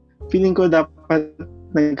general, feeling ko dapat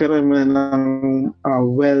nagkaroon mo ng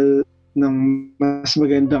ng mas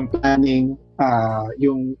magandang planning,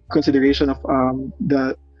 yung consideration of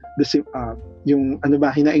yung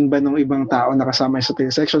hinaing ba ng ibang tao na kasama sa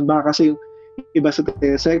tail section. Baka kasi yung iba sa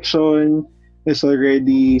tail section is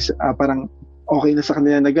already parang okay na sa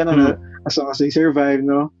kanila na gano'n, as long as they survive,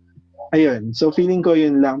 no? Ayun. So, feeling ko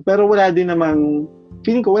yun lang. Pero wala din namang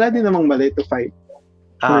mali to fight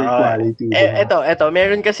for equality. Eto.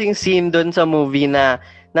 Meron kasing scene dun sa movie na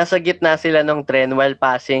nasa gitna sila ng tren while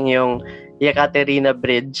passing yung Yekaterina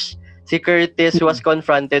Bridge. Si Curtis was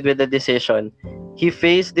confronted with a decision. He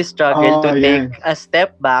faced the struggle to take a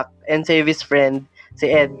step back and save his friend,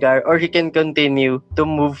 si Edgar, or he can continue to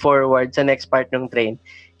move forward sa next part ng train.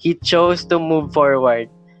 He chose to move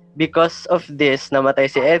forward. Because of this,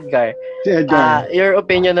 namatay si Edgar. Your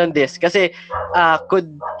opinion on this? Kasi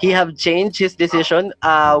could he have changed his decision?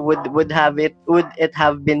 Would it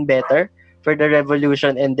have been better for the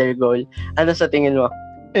revolution and their goal? Ano sa tingin mo?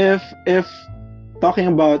 If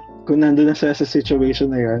talking about kung nandun na sa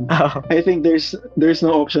situation na yun, I think there's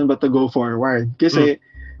no option but to go forward. Kasi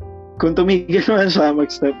kung tumigil man siya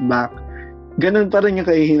mag-step back, ganun pa rin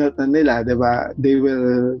yung kahihinatan nila, diba? They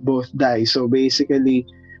will both die. So basically,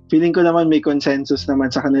 feeling ko naman may consensus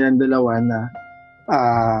naman sa kanilang dalawa na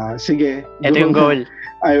sige, ito yung goal.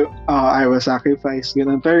 I will sacrifice,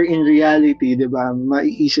 ganun. Pero in reality, diba,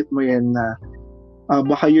 maiisip mo yan na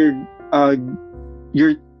baka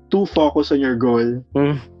you're too focused on your goal.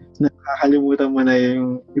 Nakakalimutan mo na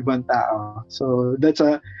yung ibang tao. So that's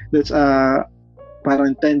a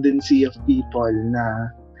parang tendency of people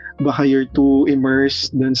na baka you're too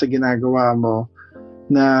immersed dun sa ginagawa mo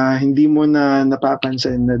na hindi mo na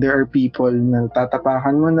napapansin na there are people na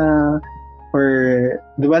tatapakan mo na or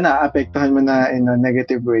di ba naapektuhan mo na in a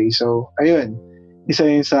negative way. So ayun, isa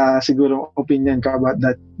yun sa siguro opinion ko about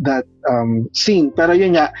that scene. Pero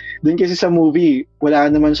yun nga, dun kasi sa movie wala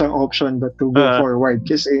naman siyang option but to go forward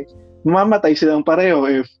kasi mamamatay silang pareho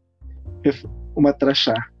if umatras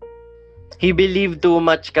siya. He believed too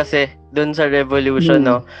much kasi dun sa revolution,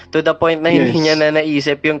 no? To the point na hindi niya na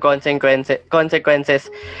naisip yung consequences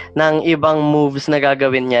ng ibang moves na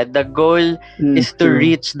gagawin niya. The goal is to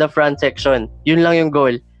reach the front section. Yun lang yung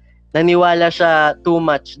goal. Naniwala siya too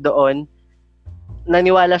much doon.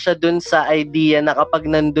 Naniwala siya dun sa idea na kapag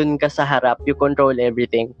nandun ka sa harap, you control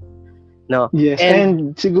everything. No? Yes,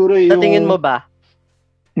 and siguro yung... Sa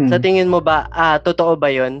tingin mo ba, totoo ba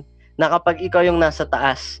yun? Na kapag ikaw yung nasa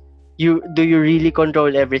taas, do you really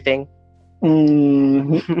control everything?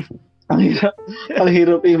 Ang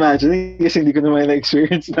hirap imagine kasi hindi ko naman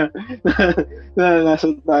na-experience na nasa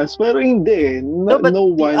taas. Pero hindi. No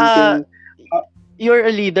one can... You're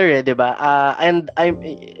a leader, di ba? And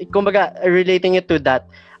kumbaga, relating it to that,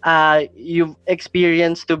 you've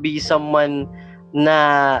experienced to be someone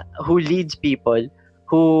who leads people,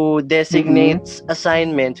 who designates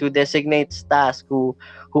assignments, who designates tasks, who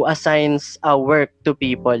assigns work to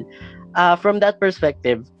people. From that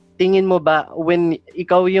perspective, tingin mo ba when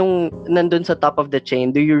ikaw yung nandun sa top of the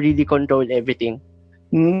chain, do you really control everything?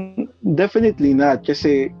 Definitely not.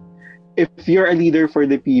 Kasi if you're a leader for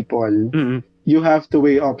the people, you have to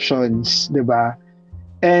weigh options, diba?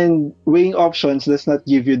 And weighing options does not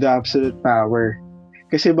give you the absolute power.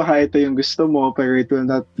 Kasi baka ito yung gusto mo, pero it will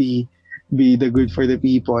not be the good for the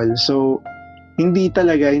people. So, hindi ka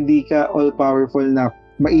all-powerful na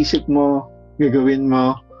maisip mo, gagawin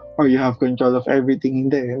mo, or you have control of everything.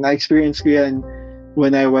 Hindi. Na-experience ko yan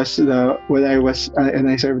when I was and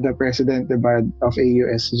I served the president, diba, of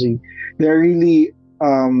AUSG. There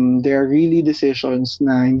are really decisions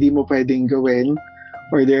na hindi mo pwedeng gawin,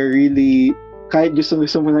 or there are really, kahit gusto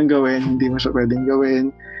mo nang gawin, hindi mo siya pwedeng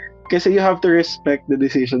gawin kasi you have to respect the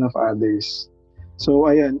decision of others. So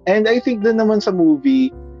ayan, and I think din naman sa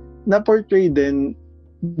movie na portray din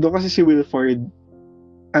do kasi si Wilford,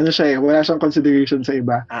 ano siya wala siyang consideration sa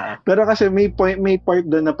iba. Pero kasi may part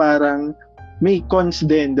doon na parang may cons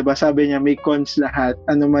din, 'di ba? Sabi niya may cons lahat.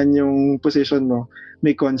 Ano man yung position mo,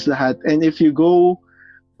 may cons lahat. And if you go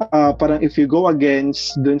if you go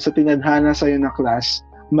against dun sa tinadhana sa na class,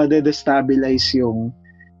 madedestabilize yung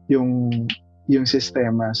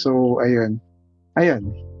sistema. So ayun.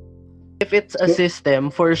 If it's a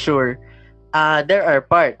system, for sure, there are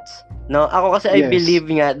parts. No, ako kasi I believe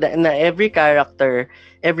nga na every character,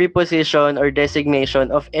 every position or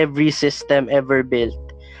designation of every system ever built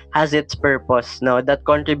has its purpose, no, that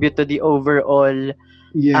contribute to the overall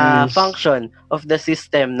function of the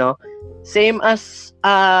system, no. Same as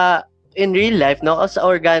in real life, no, as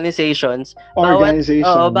organizations,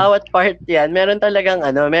 bawat part yan meron talagang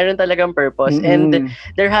purpose, and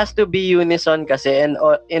there has to be unison kasi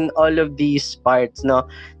in all of these parts, no.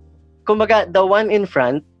 Kumbaga, the one in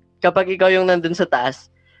front, kapag ikaw yung nandun sa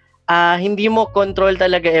taas, hindi mo control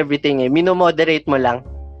talaga everything mino-moderate mo lang,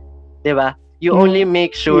 'di ba? You only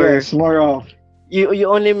make sure more of you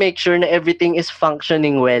only make sure na everything is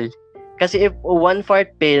functioning well. Kasi if one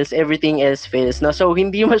part fails, everything else fails, no? So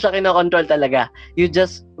hindi mo siya kino-control talaga. You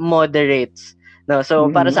just moderates, no? So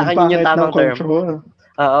para sa akin yun yung tamang term.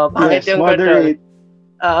 Pangit yung moderate.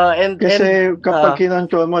 Control. Kasi kapag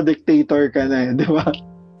kinontrol mo, dictator ka na, di ba?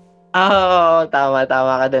 Tama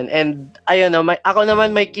ka dun. And ayun, no, ako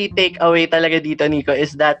naman may key takeaway talaga dito, Nico,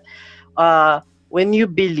 is that when you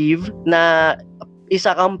believe na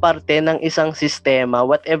isa kang parte ng isang sistema,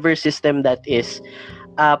 whatever system that is,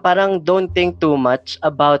 parang don't think too much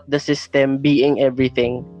about the system being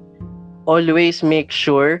everything. Always make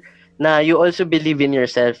sure na you also believe in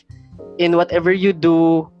yourself. In whatever you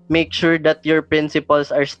do, make sure that your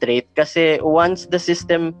principles are straight. Kasi once the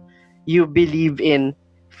system you believe in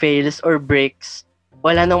fails or breaks,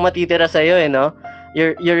 wala nang matitira sa'yo, no?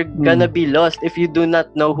 You're gonna be lost if you do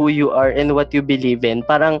not know who you are and what you believe in.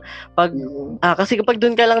 Parang kasi kapag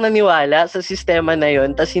doon ka lang naniwala sa sistema na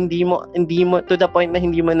yon, tas hindi mo to the point na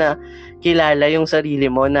hindi mo na kilala yung sarili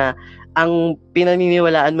mo, na ang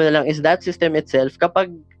pinaniniwalaan mo na lang is that system itself, kapag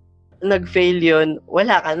nag-fail yon,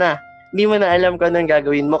 wala ka na. Hindi mo na alam kung anong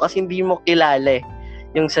gagawin mo kasi hindi mo kilala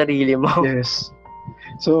yung sarili mo. Yes.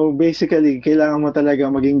 So basically, kailangan mo talaga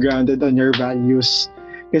maging grounded on your values.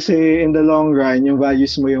 Kasi in the long run, yung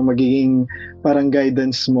values mo yung magiging parang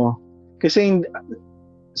guidance mo. Kasi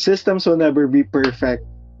systems will never be perfect,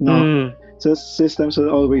 no? So systems will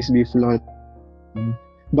always be flawed.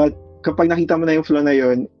 But kapag nakita mo na yung flaw na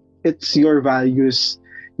yun, it's your values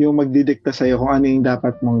yung magdidikta sa'yo kung ano yung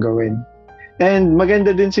dapat mong gawin. And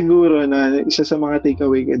maganda din siguro na isa sa mga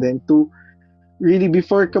takeaway ka din to really,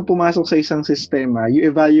 before ka pumasok sa isang sistema, you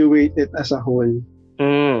evaluate it as a whole.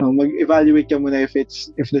 Mag-evaluate ka muna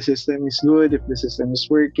if the system is good, if the system is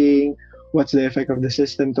working, what's the effect of the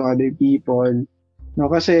system to other people. No,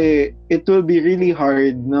 kasi it will be really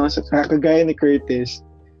hard, no, sa kagaya ni Curtis,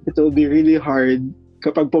 it will be really hard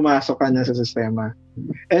kapag pumasok ka na sa sistema.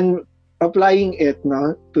 And applying it,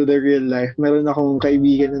 no, to the real life, meron akong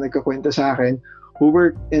kaibigan na nagkakwento sa akin who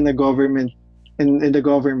worked in the government,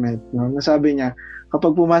 no, nasabi niya,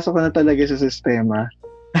 kapag pumasok ka na talaga sa sistema,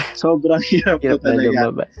 sobrang hirap na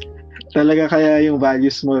talaga. Talaga, kaya yung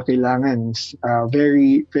values mo kailangan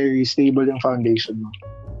very, very stable yung foundation mo.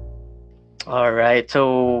 Alright,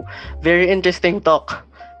 so very interesting talk,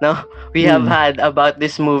 no, we have had about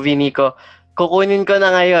this movie, Nico. Kukunin ko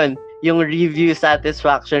na ngayon yung review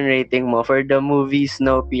satisfaction rating mo for the movie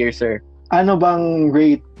Snowpiercer. Ano bang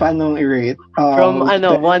rate? Paano i-rate? From 1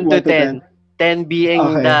 to 10. 10 being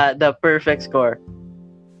the perfect score.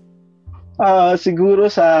 Siguro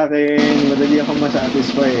sa akin, madali akong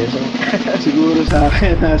masatisfy. So, siguro sa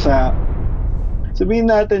akin, sabihin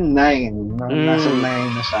natin 9. Nasa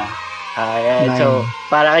 9 na siya. Ayan. So,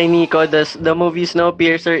 para kay Nico, the movie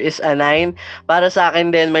Snowpiercer is a 9. Para sa akin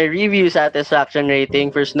din, my review satisfaction rating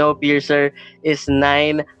for Snowpiercer is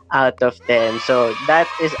 9 out of 10. So, that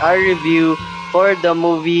is our review for the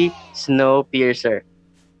movie Snowpiercer.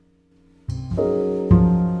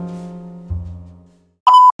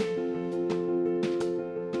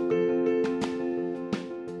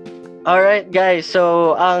 Alright guys,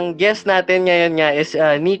 so ang guest natin ngayon nga is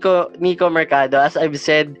Nico Mercado. As I've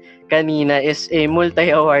said kanina, is a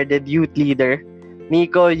multi-awarded youth leader,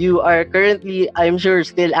 Nico, you are currently, I'm sure,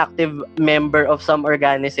 still active member of some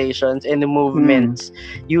organizations and movements.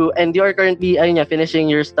 You are currently finishing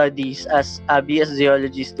your studies as a BS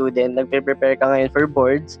Geology student. Nagpe-prepare ka ngayon for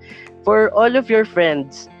boards. For all of your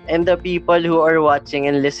friends and the people who are watching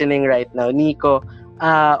and listening right now, Nico,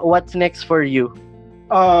 what's next for you?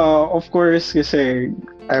 Of course, kasi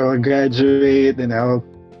I will graduate and I'll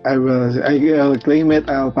claim it.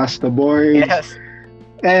 I'll pass the boards. Yes.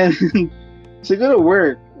 And siguro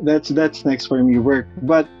work. That's next for me, work.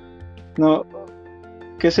 But no,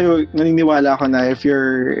 kasi naniniwala ako na if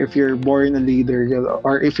you're born a leader,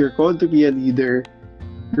 or if you're called to be a leader,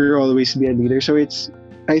 you'll always be a leader. So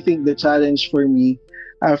I think the challenge for me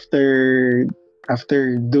after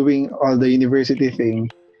doing all the university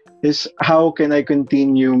thing is how can I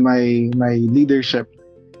continue my leadership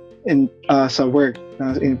in sa work,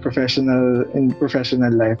 in professional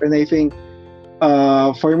life. And I think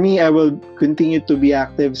for me, I will continue to be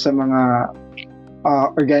active sa mga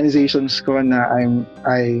organizations ko na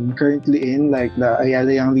I'm currently in, like the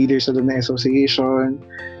Ayala Young Leaders Alumni Association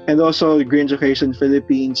and also Green Education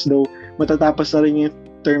Philippines. Though matatapos na rin yung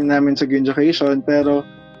term namin sa Green Education, pero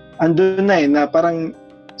andun na parang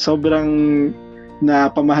sobrang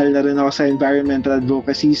napamahal na rin ako sa environmental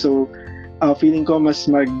advocacy. So feeling ko mas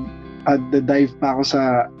dive pa ako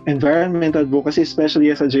sa environmental advocacy,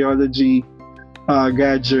 especially as a geology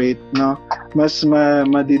graduate, no? Mas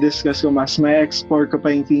ma-discuss ko, mas ma-explore ko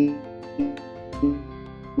pa yung themes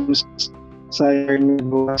sa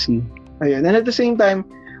advocacy. Ayun. And at the same time,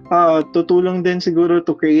 tutulong din siguro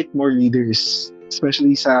to create more leaders,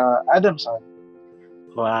 especially sa Adamson.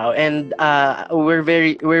 Wow. And we're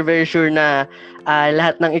very sure na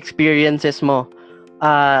lahat ng experiences mo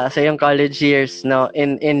sa iyong college years, no,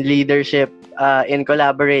 in leadership, in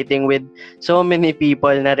collaborating with so many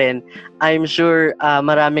people na rin, I'm sure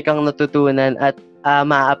marami kang natutunan at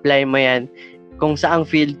ma-apply mo yan kung saang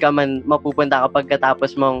field ka man mapupunta kapag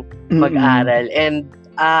katapos mong mag-aral. And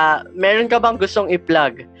meron ka bang gustong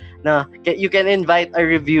i-plug? No? You can invite our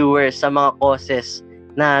reviewers sa mga causes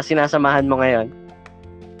na sinasamahan mo ngayon.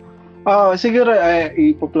 Siguro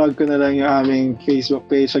ipo-plug ko na lang yung aming Facebook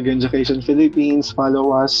page, Green Education Philippines. Follow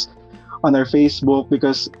us on our Facebook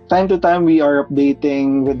because time to time we are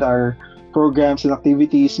updating with our programs and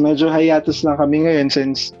activities. Medyo hiatus lang kami ngayon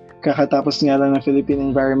since kakatapos nga lang ng Philippine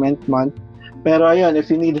Environment Month. Pero ayun, if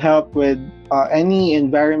you need help with any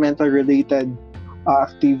environmental related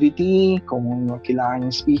activity, kung kailangan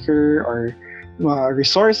yung speaker or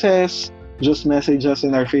resources, just message us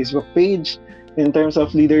in our Facebook page. In terms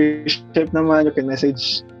of leadership naman, you can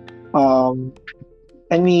message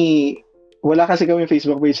wala kasi kami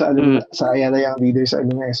Facebook page sa Ayala Young Leaders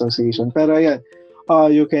Alumni Association. Pero ayan,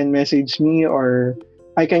 you can message me or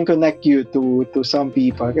I can connect you to some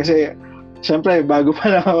people. Kasi syempre, bago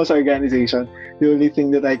pa lang ako sa organization, the only thing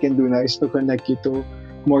that I can do now is to connect you to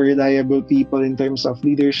more reliable people in terms of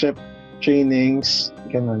leadership, trainings,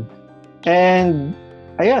 ganun. And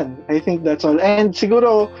ayan, I think that's all. And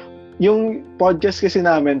siguro, yung podcast kasi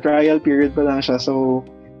namin, trial period pa lang siya. So,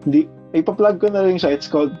 ipa-plug ko na rin siya. It's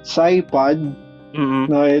called SciPod.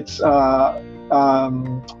 No, it's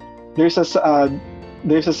there's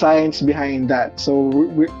a science behind that. So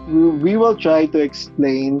we will try to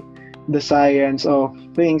explain the science of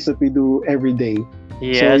things that we do every day.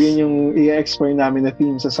 Yes. So yun yung i-explore namin na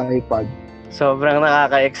theme sa SciPod. Sobrang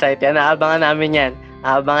nakaka-excite yan. Naabangan namin yan.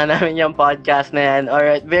 Naabangan namin yung podcast na yan.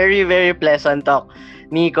 Alright, very, very pleasant talk.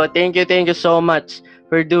 Nico, thank you so much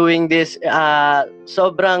for doing this.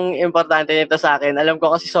 Sobrang importante nito sa akin. Alam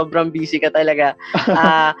ko kasi sobrang busy ka talaga.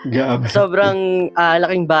 Sobrang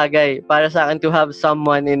laking bagay para sa akin to have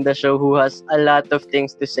someone in the show who has a lot of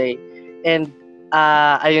things to say. And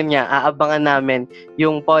ayun nga, aabangan namin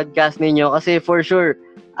yung podcast ninyo kasi for sure,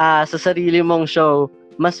 sa sarili mong show,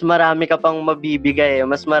 mas marami ka pang mabibigay,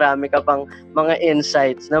 mas marami ka pang mga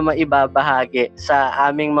insights na maibabahagi sa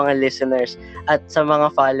aming mga listeners at sa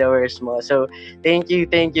mga followers mo. So, thank you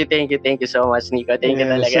so much, Nico. Thank you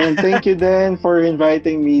talaga. And thank you then for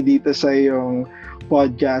inviting me dito sa iyong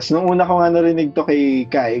podcast. Nung una ko nga narinig to kay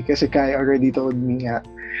Kai, kasi Kai already told me nga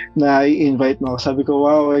na i-invite mo. Sabi ko,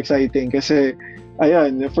 wow, exciting. Kasi,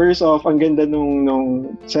 ayun, first off, ang ganda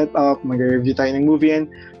nung setup, mag-review tayo ng movie. And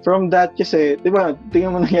from that kasi, di ba,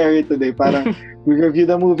 tingnan mo nangyari today, parang we review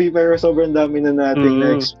the movie pero sobrang dami na natin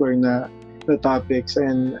na-explore na the topics.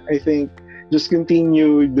 And I think, just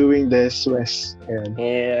continue doing this, Wes.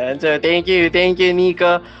 Yeah. So, thank you,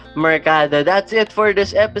 Nico Mercado. That's it for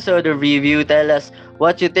this episode of Review. Tell us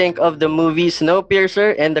what you think of the movie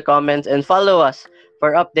Snowpiercer in the comments and follow us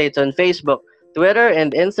for updates on Facebook, Twitter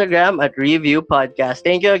and Instagram at Review Podcast.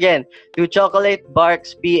 Thank you again to Chocolate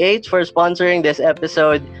Barks PH for sponsoring this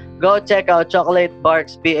episode. Go check out Chocolate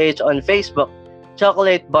Barks PH on Facebook.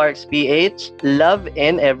 Chocolate Barks PH, love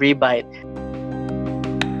in every bite.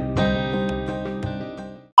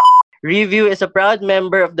 Review is a proud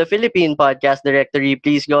member of the Philippine Podcast Directory.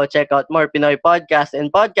 Please go check out more Pinoy podcasts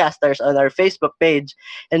and podcasters on our Facebook page.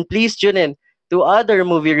 And please tune in to other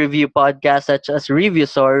movie review podcasts such as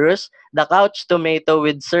Reviewsaurus, The Couch Tomato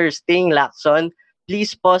with Sir Sting Lacson,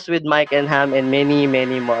 Please Pause with Mike and Ham, and many,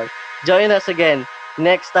 many more. Join us again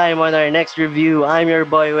next time on our next review. I'm your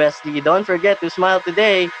boy Wesley. Don't forget to smile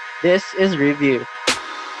today. This is Review.